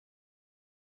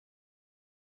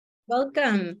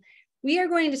Welcome. We are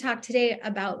going to talk today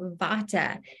about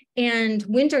Vata and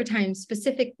wintertime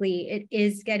specifically. It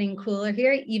is getting cooler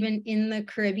here, even in the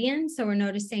Caribbean. So we're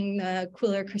noticing the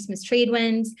cooler Christmas trade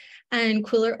winds and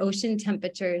cooler ocean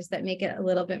temperatures that make it a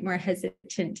little bit more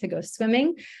hesitant to go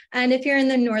swimming. And if you're in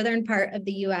the northern part of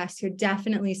the US, you're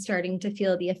definitely starting to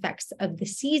feel the effects of the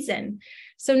season.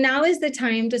 So now is the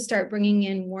time to start bringing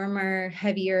in warmer,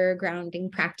 heavier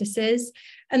grounding practices.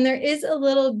 And there is a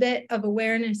little bit of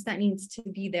awareness that needs to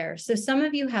be there. So some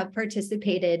of you have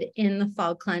participated in the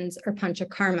fall cleanse or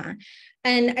panchakarma.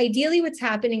 And ideally what's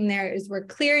happening there is we're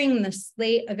clearing the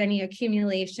slate of any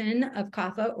accumulation of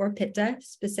kapha or pitta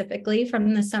specifically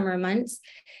from the summer months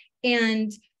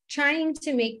and trying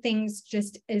to make things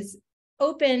just as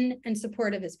open and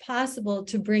supportive as possible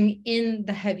to bring in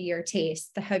the heavier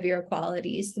taste, the heavier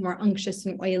qualities, the more unctuous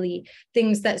and oily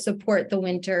things that support the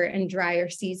winter and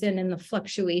drier season and the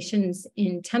fluctuations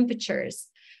in temperatures.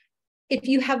 If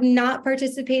you have not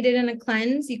participated in a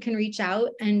cleanse, you can reach out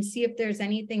and see if there's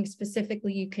anything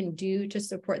specifically you can do to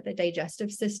support the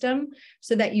digestive system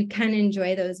so that you can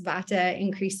enjoy those Vata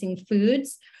increasing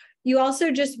foods. You also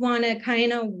just want to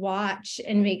kind of watch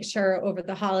and make sure over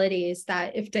the holidays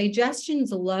that if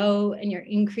digestion's low and you're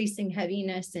increasing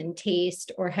heaviness in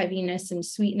taste or heaviness and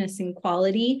sweetness in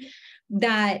quality,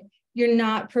 that you're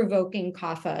not provoking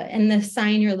kapha. And the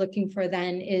sign you're looking for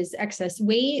then is excess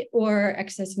weight or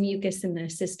excess mucus in the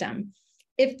system.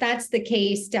 If that's the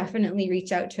case, definitely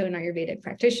reach out to an Ayurvedic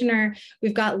practitioner.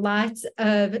 We've got lots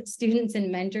of students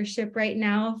in mentorship right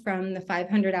now from the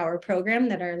 500-hour program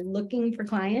that are looking for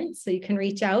clients. So you can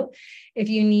reach out if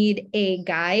you need a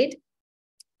guide.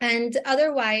 And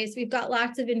otherwise, we've got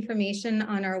lots of information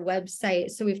on our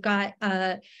website. So we've got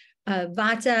a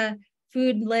Vata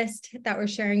food list that we're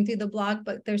sharing through the blog,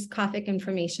 but there's kaphic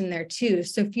information there too.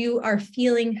 So if you are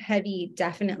feeling heavy,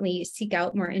 definitely seek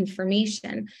out more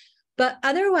information. But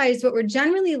otherwise, what we're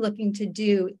generally looking to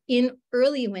do in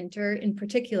early winter in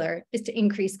particular is to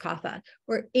increase kapha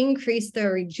or increase the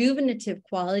rejuvenative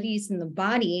qualities in the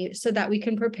body so that we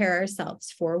can prepare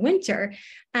ourselves for winter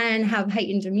and have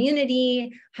heightened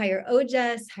immunity, higher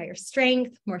ojas, higher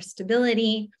strength, more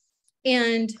stability,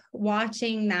 and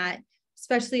watching that,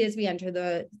 especially as we enter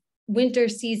the winter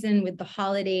season with the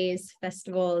holidays,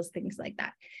 festivals, things like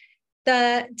that.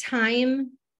 The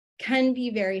time can be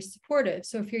very supportive.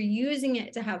 So if you're using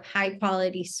it to have high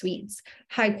quality sweets,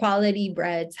 high quality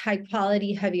breads, high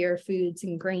quality heavier foods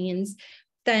and grains,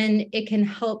 then it can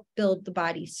help build the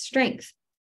body's strength.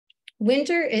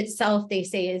 Winter itself, they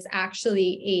say, is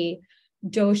actually a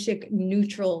doshic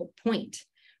neutral point.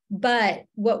 But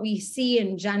what we see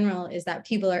in general is that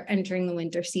people are entering the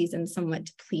winter season somewhat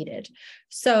depleted.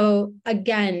 So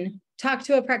again, talk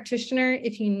to a practitioner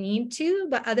if you need to,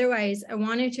 but otherwise I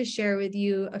wanted to share with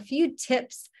you a few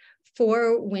tips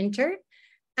for winter.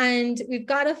 And we've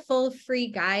got a full free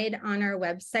guide on our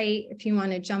website. If you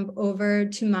want to jump over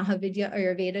to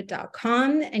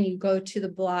mahavidyaayurveda.com and you go to the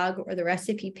blog or the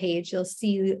recipe page, you'll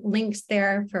see links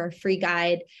there for a free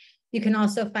guide. You can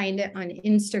also find it on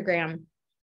Instagram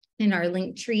in our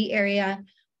link tree area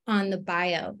on the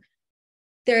bio.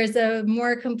 There's a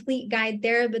more complete guide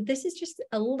there, but this is just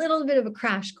a little bit of a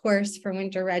crash course for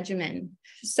winter regimen.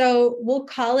 So we'll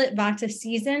call it Vata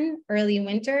season, early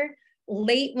winter.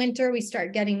 Late winter, we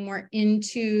start getting more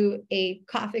into a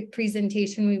kaphic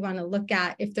presentation we want to look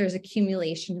at if there's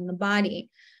accumulation in the body.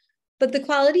 But the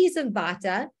qualities of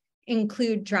Vata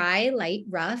include dry, light,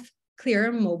 rough,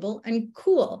 clear, mobile, and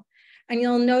cool. And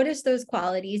you'll notice those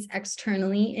qualities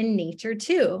externally in nature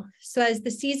too. So as the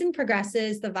season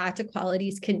progresses, the Vata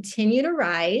qualities continue to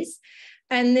rise.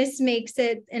 And this makes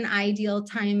it an ideal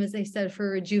time, as I said, for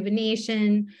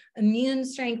rejuvenation, immune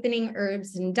strengthening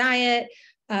herbs and diet.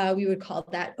 We would call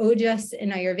that ojas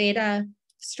in Ayurveda,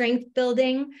 strength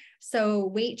building. So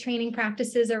weight training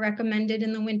practices are recommended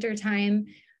in the wintertime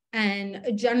and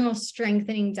a general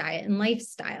strengthening diet and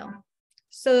lifestyle.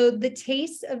 So the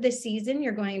tastes of the season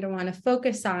you're going to want to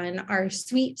focus on are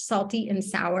sweet, salty, and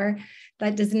sour.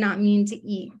 That does not mean to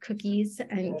eat cookies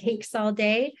and cakes all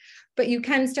day, but you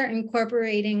can start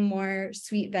incorporating more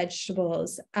sweet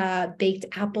vegetables. Baked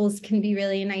apples can be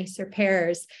really nice, or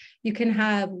pears. You can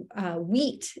have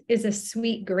wheat is a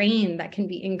sweet grain that can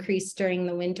be increased during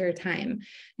the winter time.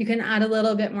 You can add a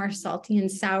little bit more salty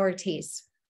and sour taste.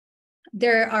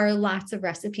 There are lots of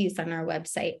recipes on our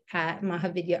website at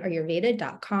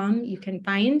mahavidyaayurveda.com you can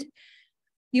find.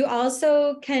 You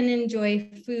also can enjoy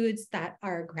foods that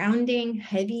are grounding,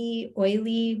 heavy,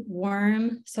 oily,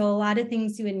 warm. So a lot of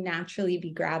things you would naturally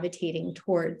be gravitating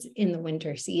towards in the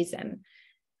winter season.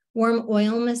 Warm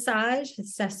oil massage with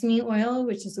sesame oil,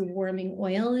 which is a warming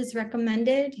oil, is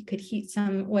recommended. You could heat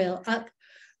some oil up.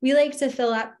 We like to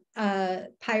fill up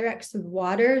Pyrex with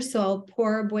water. So I'll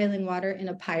pour boiling water in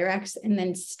a Pyrex and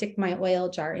then stick my oil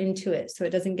jar into it so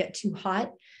it doesn't get too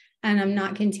hot. And I'm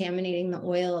not contaminating the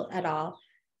oil at all.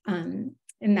 And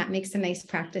that makes a nice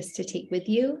practice to take with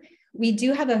you. We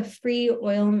do have a free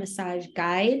oil massage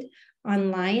guide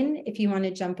online. If you want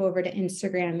to jump over to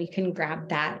Instagram, you can grab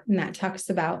that. And that talks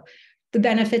about the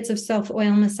benefits of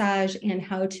self-oil massage and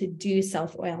how to do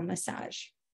self-oil massage.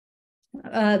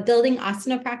 Building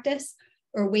asana practice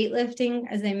or weightlifting,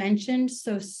 as I mentioned.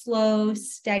 So slow,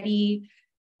 steady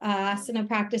asana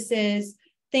practices,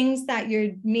 things that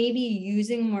you're maybe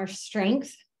using more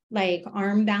strength, like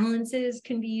arm balances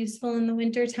can be useful in the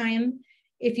wintertime.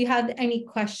 If you have any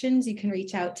questions, you can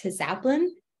reach out to Zaplin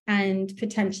and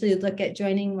potentially look at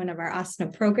joining one of our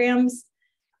asana programs.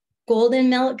 Golden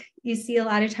milk, you see a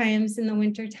lot of times in the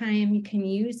wintertime. You can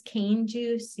use cane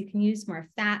juice. You can use more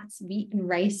fats. Wheat and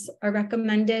rice are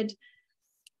recommended.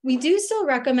 We do still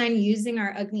recommend using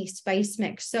our Agni spice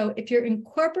mix. So if you're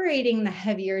incorporating the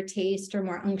heavier taste or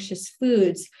more unctuous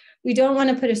foods, we don't want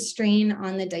to put a strain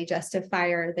on the digestive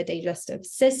fire, the digestive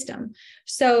system.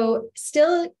 So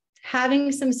still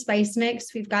having some spice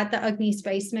mix, we've got the Agni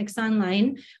spice mix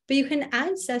online, but you can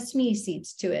add sesame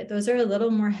seeds to it. Those are a little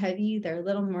more heavy, they're a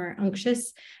little more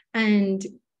unctuous, and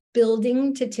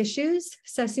building to tissues.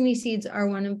 Sesame seeds are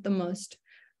one of the most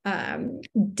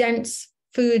dense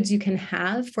foods you can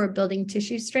have for building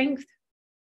tissue strength.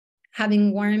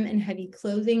 Having warm and heavy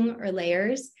clothing or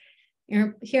layers.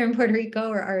 Here in Puerto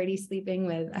Rico, we're already sleeping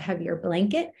with a heavier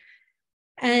blanket.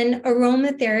 And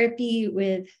aromatherapy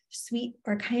with sweet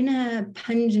or kind of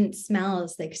pungent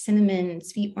smells like cinnamon,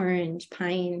 sweet orange,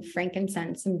 pine,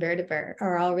 frankincense, and vetiver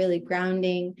are all really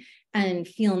grounding and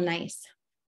feel nice.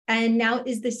 And now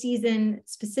is the season,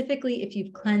 specifically if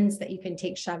you've cleansed, that you can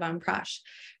take Chyavanprash.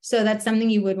 So that's something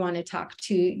you would want to talk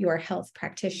to your health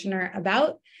practitioner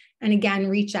about. And again,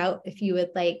 reach out if you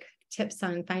would like tips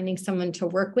on finding someone to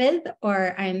work with,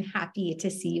 or I'm happy to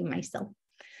see you myself.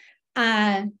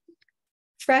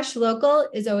 Fresh local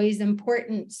is always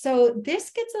important. So this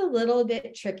gets a little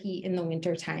bit tricky in the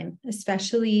wintertime,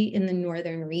 especially in the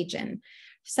northern region.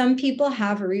 Some people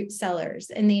have root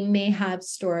cellars and they may have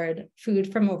stored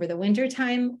food from over the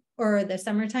wintertime or the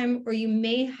summertime, or you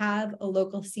may have a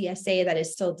local CSA that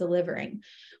is still delivering.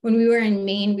 When we were in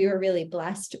Maine, we were really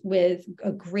blessed with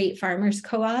a great farmers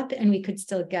co-op and we could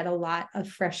still get a lot of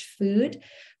fresh food.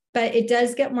 But it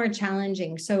does get more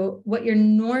challenging. So what you're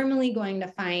normally going to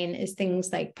find is things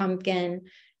like pumpkin,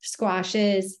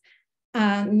 squashes,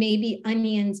 maybe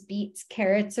onions, beets,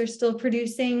 carrots are still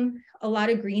producing. A lot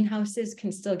of greenhouses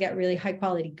can still get really high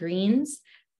quality greens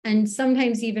and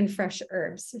sometimes even fresh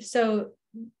herbs. So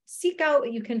seek out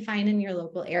what you can find in your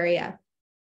local area.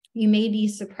 You may be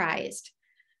surprised.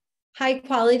 High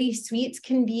quality sweets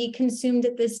can be consumed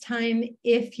at this time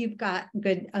if you've got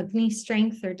good Agni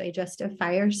strength or digestive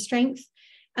fire strength,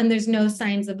 and there's no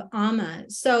signs of ama.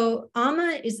 So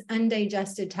ama is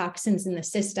undigested toxins in the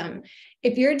system.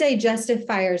 If your digestive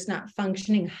fire is not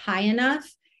functioning high enough,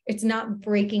 it's not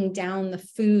breaking down the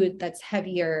food that's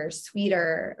heavier,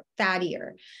 sweeter,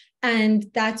 fattier. And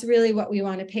that's really what we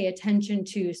want to pay attention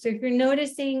to. So if you're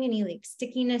noticing any like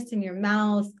stickiness in your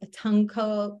mouth, a tongue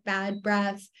coat, bad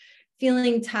breath,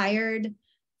 feeling tired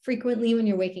frequently when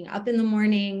you're waking up in the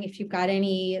morning, if you've got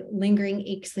any lingering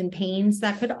aches and pains,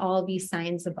 that could all be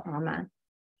signs of ama.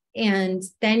 And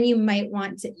then you might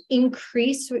want to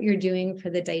increase what you're doing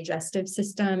for the digestive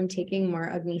system, taking more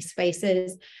Agni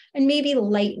spices, and maybe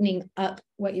lightening up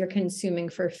what you're consuming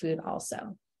for food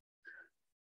also.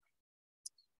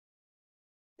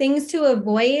 Things to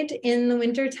avoid in the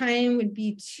wintertime would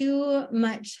be too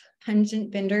much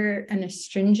pungent, bitter, and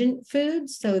astringent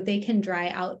foods, so they can dry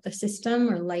out the system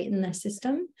or lighten the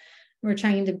system. We're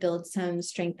trying to build some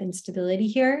strength and stability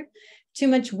here. Too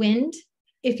much wind.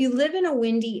 If you live in a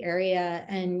windy area,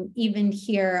 and even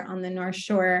here on the North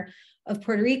Shore of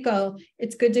Puerto Rico,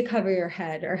 it's good to cover your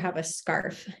head or have a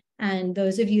scarf. And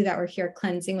those of you that were here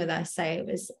cleansing with us, I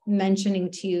was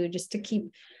mentioning to you just to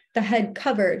keep the head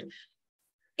covered.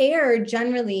 Air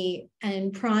generally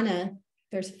and prana,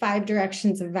 there's 5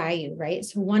 directions of vayu, right?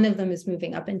 So one of them is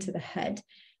moving up into the head.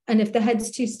 And if the head's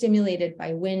too stimulated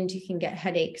by wind, you can get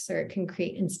headaches, or it can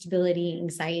create instability,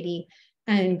 anxiety,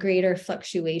 and greater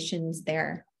fluctuations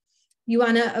there. You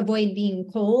want to avoid being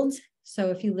cold.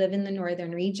 So if you live in the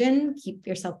northern region, keep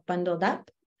yourself bundled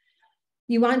up.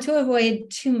 You want to avoid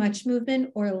too much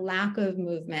movement or lack of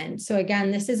movement. So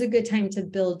again, this is a good time to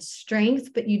build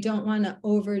strength, but you don't want to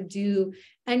overdo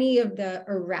any of the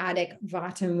erratic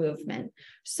Vata movement.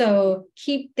 So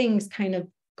keep things kind of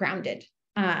grounded,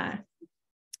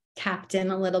 capped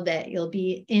in a little bit. You'll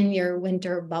be in your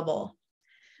winter bubble.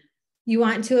 You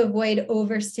want to avoid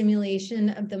overstimulation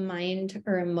of the mind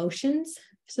or emotions.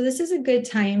 So this is a good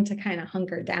time to kind of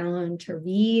hunker down, to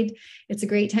read. It's a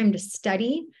great time to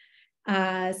study.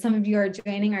 Some of you are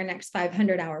joining our next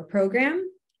 500-hour program.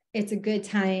 It's a good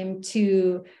time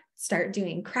to start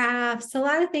doing crafts, a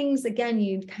lot of things, again,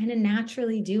 you'd kind of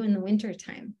naturally do in the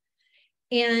wintertime.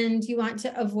 And you want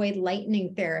to avoid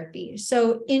lightning therapy.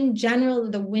 So in general,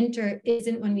 the winter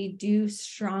isn't when we do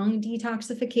strong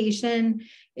detoxification.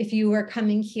 If you were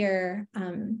coming here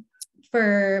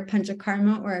for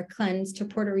Panchakarma or a cleanse to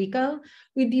Puerto Rico,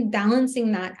 we'd be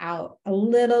balancing that out a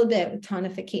little bit with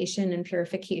tonification and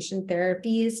purification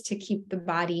therapies to keep the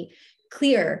body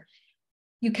clear.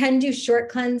 You can do short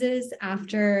cleanses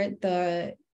after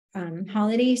the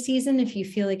holiday season if you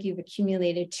feel like you've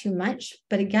accumulated too much.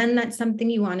 But again, that's something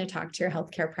you want to talk to your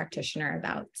healthcare practitioner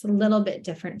about. It's a little bit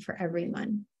different for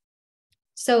everyone.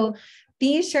 So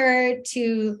be sure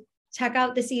to check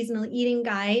out the seasonal eating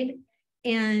guide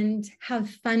and have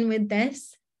fun with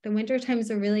this. The winter time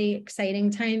is a really exciting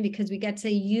time because we get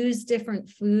to use different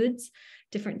foods,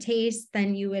 different tastes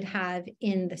than you would have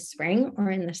in the spring or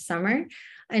in the summer.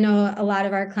 I know a lot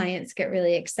of our clients get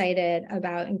really excited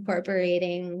about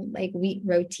incorporating like wheat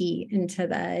roti into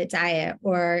the diet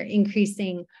or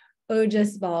increasing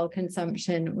ojas ball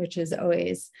consumption, which is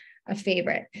always a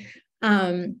favorite.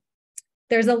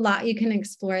 There's a lot you can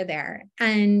explore there,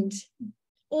 and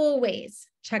always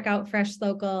check out Fresh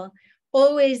Local.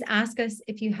 Always ask us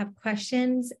if you have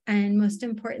questions, and most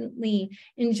importantly,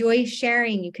 enjoy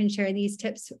sharing. You can share these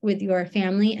tips with your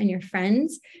family and your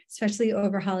friends, especially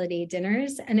over holiday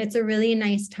dinners. And it's a really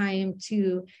nice time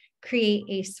to create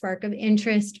a spark of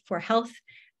interest for health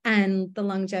and the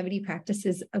longevity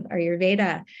practices of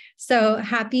Ayurveda. So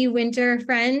happy winter,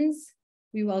 friends.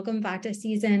 We welcome Vata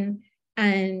season,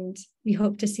 and we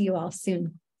hope to see you all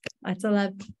soon. Lots of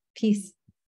love. Peace.